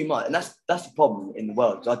 not too much. And that's the problem in the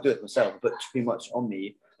world. Because I do it myself, but too much on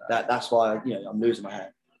me. That's why I'm losing my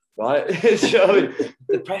hair, right? So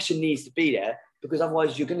the pressure needs to be there because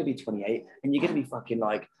otherwise you're going to be 28 and you're going to be fucking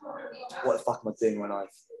like, what the fuck am I doing in my life?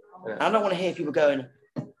 Yeah. And I don't want to hear people going,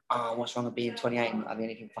 oh, what's wrong with being 28 and not having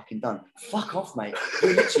anything fucking done? Fuck off, mate.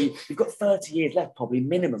 You've got 30 years left, probably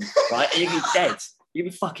minimum, right? And you're going to be dead. You're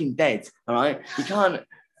going to be fucking dead, all right? You can't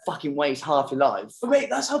fucking waste half your life. But mate,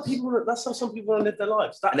 that's how some people want to live their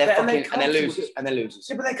lives. And they're losers.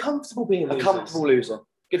 Yeah, but they're comfortable being losers. A comfortable loser.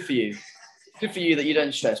 Good for you. Good for you that you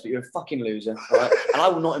don't stress, but you're a fucking loser, all right? And I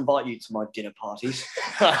will not invite you to my dinner parties.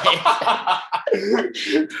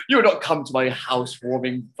 You will not come to my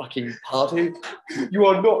housewarming fucking party. You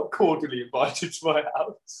are not cordially invited to my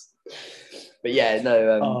house. But yeah, no.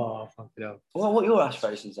 Oh, fucking hell. Well, what are your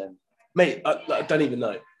aspirations then? Mate, I don't even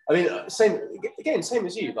know. I mean, same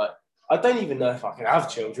as you. Like, I don't even know if I can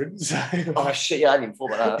have children. So. Oh, shit, yeah, I hadn't even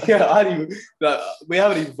thought about that. Yeah, we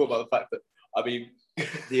haven't even thought about the fact that, I mean,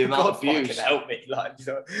 the amount of abuse can help me, like, you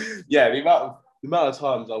know, yeah, the amount of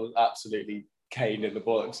times I was absolutely caned in the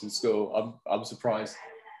bollocks in school. I'm surprised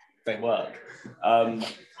they work.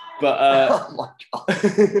 But oh my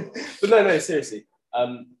god. But no, seriously.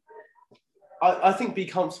 I think be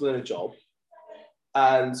comfortable in a job,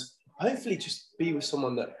 and hopefully just be with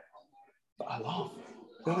someone that I love.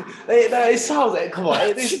 It sounds like, come on,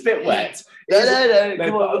 it's a bit wet. No,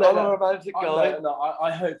 come on, I'm a romantic guy.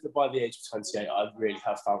 I hope that by the age of 28, I really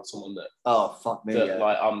have found someone that. Oh fuck me! That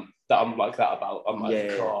I'm like that about. I'm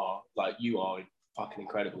like, like you are fucking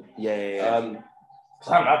incredible. Yeah.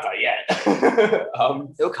 I haven't had that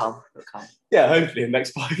yet. It'll come. Yeah, hopefully in the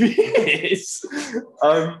next 5 years.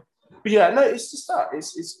 But yeah, no, it's just that.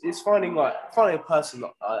 It's finding a person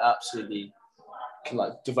that I absolutely can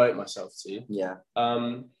like devote myself to. Yeah.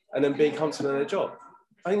 And then being comfortable in a job.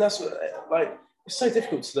 I think that's what, it's so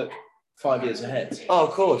difficult to look 5 years ahead. Oh,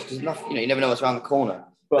 of course, because nothing. You never know what's around the corner.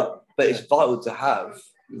 But it's vital to have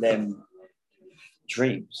them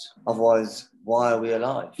dreams. Otherwise, why are we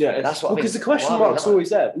alive? Yeah, that's what. Because the question mark's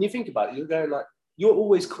always there. When you think about it, you're going like, you're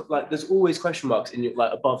always like, there's always question marks in your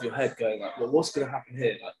like above your head, going like, well, what's going to happen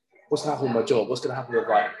here? Like, what's going to happen with my job? What's going to happen with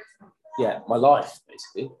my life,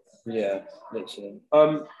 basically. Yeah, literally.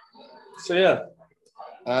 So yeah.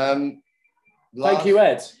 Thank you,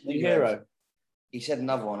 Ed, you hero. He said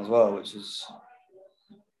another one as well, which is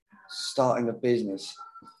starting a business.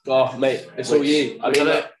 Oh, mate, it's all you. I mean,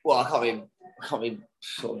 I can't be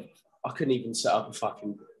sort of. I couldn't even set up a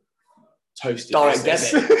fucking toasted direct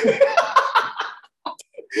debit.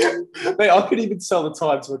 Mate, I couldn't even sell the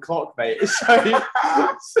time to a clock, mate. So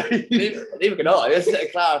neither can I. Let's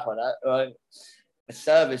clarify that. Right? A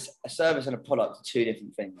service and a product are two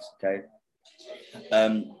different things. Okay.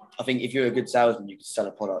 I think if you're a good salesman, you can sell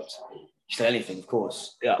a product. You sell anything, of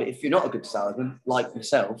course. Yeah. But if you're not a good salesman, like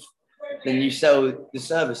myself, then you sell the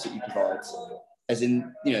service that you provide, as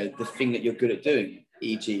in, the thing that you're good at doing,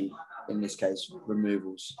 e.g., in this case,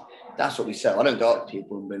 removals. That's what we sell. I don't go up to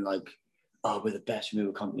people and be like, oh, we're the best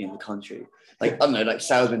removal company in the country. Like, I don't know, like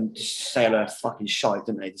salesmen just sell a fucking shite,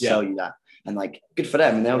 don't they, to sell you that. And like, good for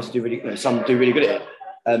them. And they also do really, some do really good at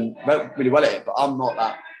it, really well at it. But I'm not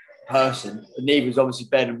that person. But neither is obviously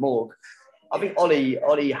Ben and Morg. I think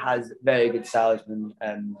Ollie has very good salesman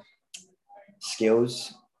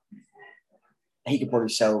skills. He could probably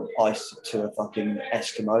sell ice to a fucking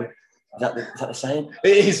Eskimo. Is that the saying?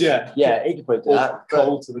 It is, yeah. Yeah, he could probably do that.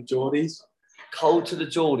 Cold to the Geordies. Cold to the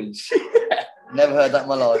Geordies. Never heard that in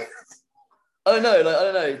my life. I don't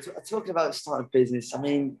know. Talking about starting a business, I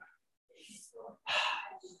mean,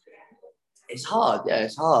 it's hard. Yeah,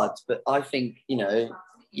 it's hard. But I think, you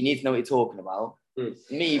need to know what you're talking about.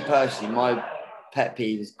 Me, personally, my pet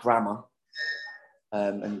peeve is grammar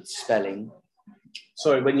and spelling.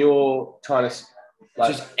 Sorry, when you're trying to...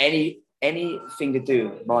 just any anything to do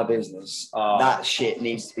with my business, that shit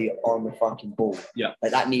needs to be on the fucking ball. Yeah.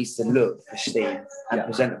 Like that needs to look pristine and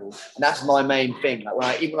presentable. And that's my main thing.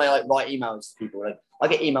 Like when I like write emails to people, like I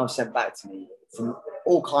get emails sent back to me from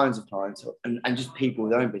all kinds of clients and just people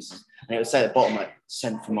with their own business. And it would say at the bottom, like,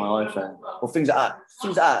 sent from my iPhone. Or things like that.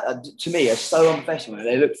 Things like that, to me, are so unprofessional.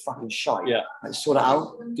 They look fucking shite. Yeah. Like, sort it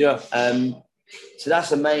out. Yeah. So that's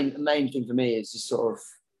the main thing for me, is just sort of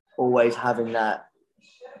always having that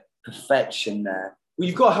perfection there. Well,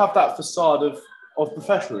 you've got to have that facade of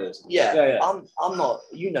professionalism. Yeah. I'm not,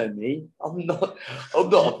 you know me. I'm not a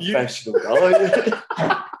professional guy.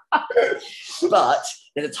 But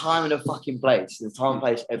there's a time and a fucking place. There's a time and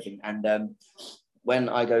place, everything. And when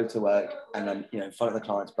I go to work and I'm, in front of the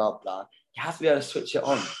clients, blah, blah, you have to be able to switch it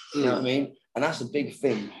on. You know what I mean? And that's a big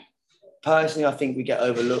thing. Personally, I think we get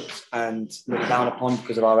overlooked and looked down upon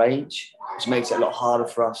because of our age, which makes it a lot harder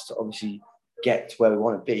for us to obviously get to where we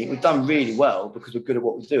want to be. We've done really well because we're good at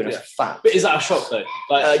what we do, and that's a fact. But is that a shock, though?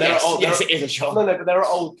 Like, yes, it is a shock. No, but there are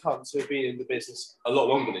old cunts who have been in the business a lot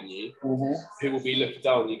longer than you, who will be looking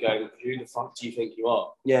down on you going, who the fuck do you think you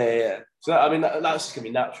are? Yeah. So, that's just going to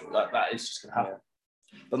be natural. That is just going to happen.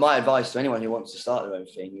 Yeah. But my advice to anyone who wants to start their own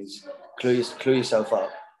thing is clue yourself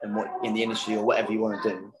up in the industry or whatever you want to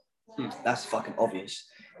do. That's fucking obvious.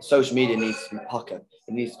 Social media needs to be pucker.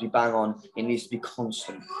 It needs to be bang on. It needs to be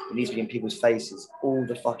constant. It needs to be in people's faces all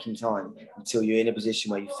the fucking time until you're in a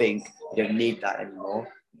position where you think you don't need that anymore.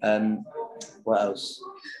 What else?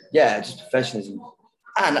 Yeah, just professionalism.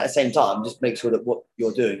 And at the same time, just make sure that what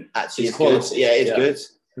you're doing actually is good. Yeah, it's good.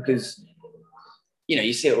 Because,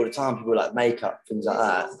 you see it all the time. People like makeup, things like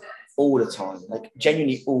that, all the time. Like,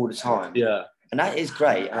 genuinely all the time. Yeah. And that is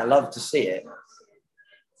great. And I love to see it.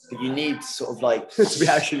 But you need sort of like to be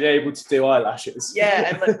actually able to do eyelashes. Yeah,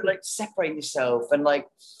 and like separate yourself and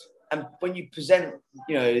when you present,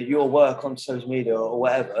 your work on social media or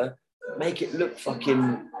whatever, make it look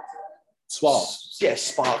fucking suave. Yeah,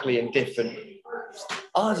 sparkly and different.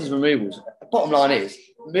 Ours is removals. Bottom line is,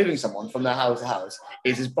 moving someone from their house to house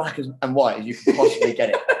is as black and white as you can possibly get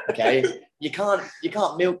it. Okay, you can't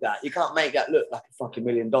milk that. You can't make that look like a fucking $1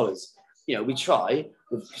 million. We try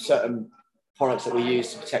with certain products that we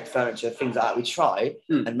use to protect furniture, things like that. We try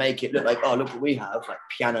and make it look like, oh, look what we have, like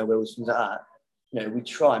piano wheels, things like that. We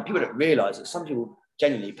try, and people don't realise that some people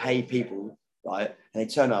genuinely pay people, right? And they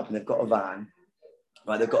turn up and they've got a van,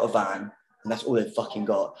 right? They've got a van, and that's all they've fucking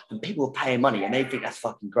got. And people are paying money, and they think that's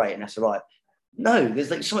fucking great, and that's all right. No,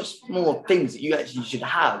 there's like so much more things that you actually should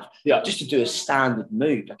have, just to do a standard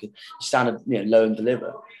move, like a standard, low and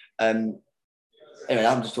deliver. Anyway,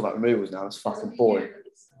 I'm just talking about removals now. It's fucking boring.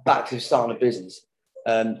 Back to starting a business.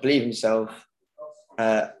 Believe in yourself.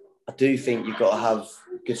 I do think you've got to have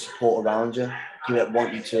good support around you, people that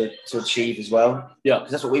want you to achieve as well. Yeah,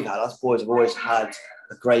 because that's what we've had. Us boys have always had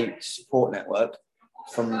a great support network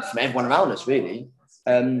from everyone around us, really.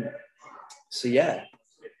 So yeah,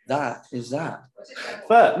 that is that.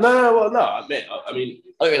 Fair. No. I mean, I don't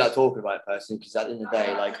really like talking about it personally, because at the end of the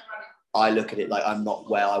day, like, I look at it like I'm not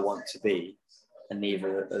where I want to be, and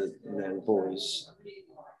neither are the boys.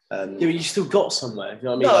 But you still got somewhere. You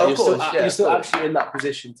know what I mean? No, like, you're still actually in that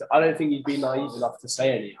position. I don't think you'd be naive enough to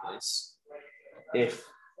say any of this if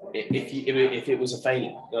it was a failure.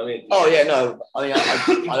 You know what I mean? Oh yeah, no. I mean,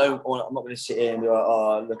 I don't want. I'm not going to sit here and be like,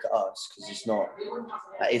 oh, look at us, because it's not.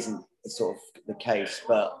 That isn't sort of the case.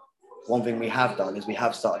 But one thing we have done is we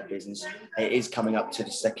have started a business. It is coming up to the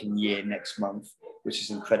 2nd year next month, which is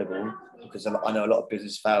incredible, because I know a lot of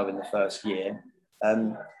business fail in the first year.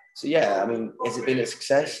 So yeah, I mean, has it been a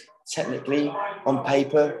success? Technically, on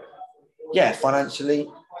paper, yeah. Financially,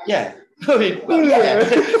 yeah. I mean, well, yeah.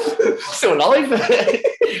 Still alive,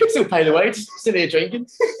 still paying the wage, still here drinking.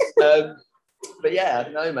 But yeah, I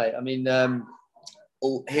don't know, mate. I mean,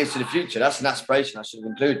 here's to the future. That's an aspiration I should have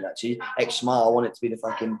included, actually. Extra Mile, I want it to be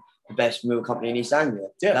the best removal company in East Anglia.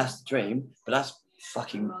 Yeah, that's the dream. But that's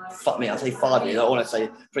fuck me. I'll say 5 years. I want to say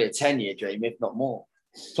probably a 10-year dream, if not more.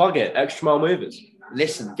 Plug it, Extra Mile Movers.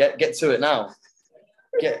 Listen, get to it now.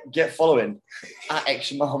 Get following at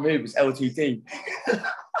Extra Mile Movers Ltd.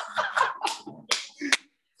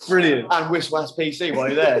 Brilliant. And Wish West PC while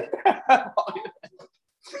you're there.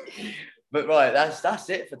 But right, that's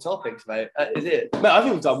it for topics, mate. Is it? Mate, I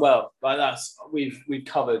think we've done well. Like we've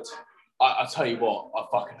covered. I tell you what, I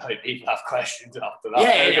fucking hope people have questions after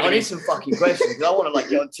that. Yeah, I need some fucking questions, because I want to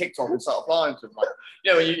get on TikTok and start applying to them.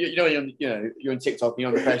 You're on TikTok and you're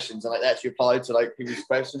on the questions, and they actually apply to people's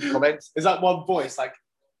questions, comments. There's that one voice,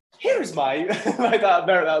 here is my like that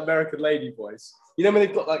American lady voice. When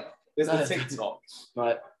they've got there's the TikTok,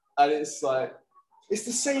 right, and it's the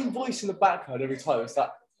same voice in the background every time. It's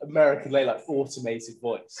that, American lady, like automated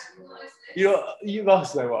voice. You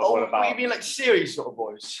must know what I'm on about. You mean like Siri sort of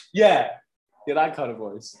voice? Yeah, that kind of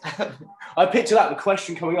voice. I picture that, the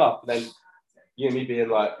question coming up, and then you and me being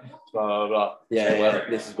like, blah, blah, blah. Yeah, well,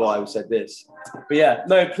 this is why I said this. But yeah,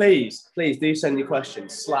 no, please do send your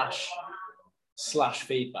questions, slash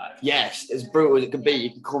feedback. Yes, as brutal as it can be, you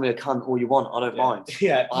can call me a cunt all you want. I don't mind.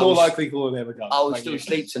 Yeah, more likely calling him a cunt. I will still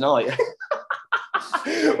sleep tonight.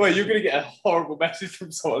 Wait, you're going to get a horrible message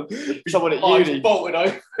from someone at uni. Bolted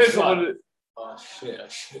over. Someone, oh shit, I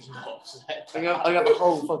should not have I got the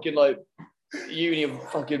whole fucking like uni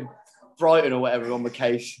of fucking Brighton or whatever on the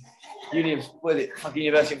case. Uni of, what is it, fucking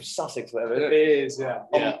University of Sussex, whatever. It is, yeah.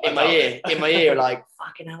 In my ear, like,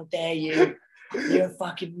 fucking how dare you? You're a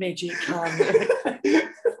fucking midget, cunt.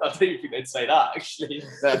 I don't think they'd say that, actually.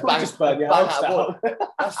 Just burn your house down.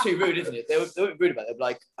 That's too rude, isn't it? They weren't rude about it. They'd be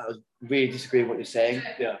like, I was really disagreeing with what you're saying.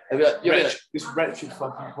 Yeah. They'd be like, this wretched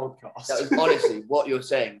fucking podcast. That was honestly, what you're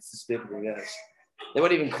saying is despicable, yes. They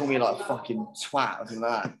won't even call me like a fucking twat or something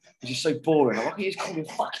like that. It's just so boring. Like, why can't you just call me a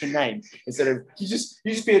fucking name instead of... You just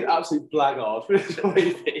be an absolute blackguard.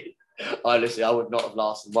 Honestly, I would not have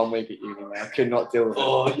lasted 1 week at uni, man. I could not deal with it.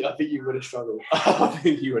 Oh, I think you would have struggled. I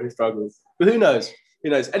think you would have struggled. But who knows?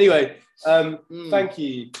 Anyway, thank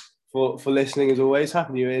you for listening as always.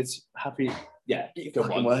 Happy New Year.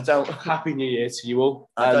 Words out. Happy New Year to you all.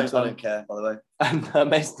 I don't care, by the way. And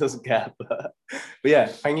Mason doesn't care. But yeah,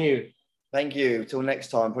 thank you. Thank you. Till next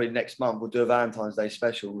time, probably next month, we'll do a Valentine's Day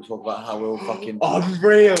special. We'll talk about how we're all fucking...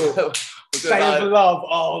 Unreal. Day of love.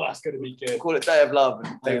 Oh, that's going to be good. We'll call it Day of Love.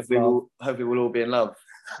 And hopefully we'll all be in love.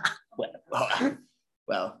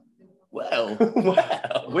 Well.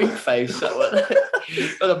 Wink face. That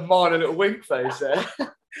was a minor little wink face there.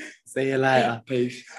 See you later. Peace.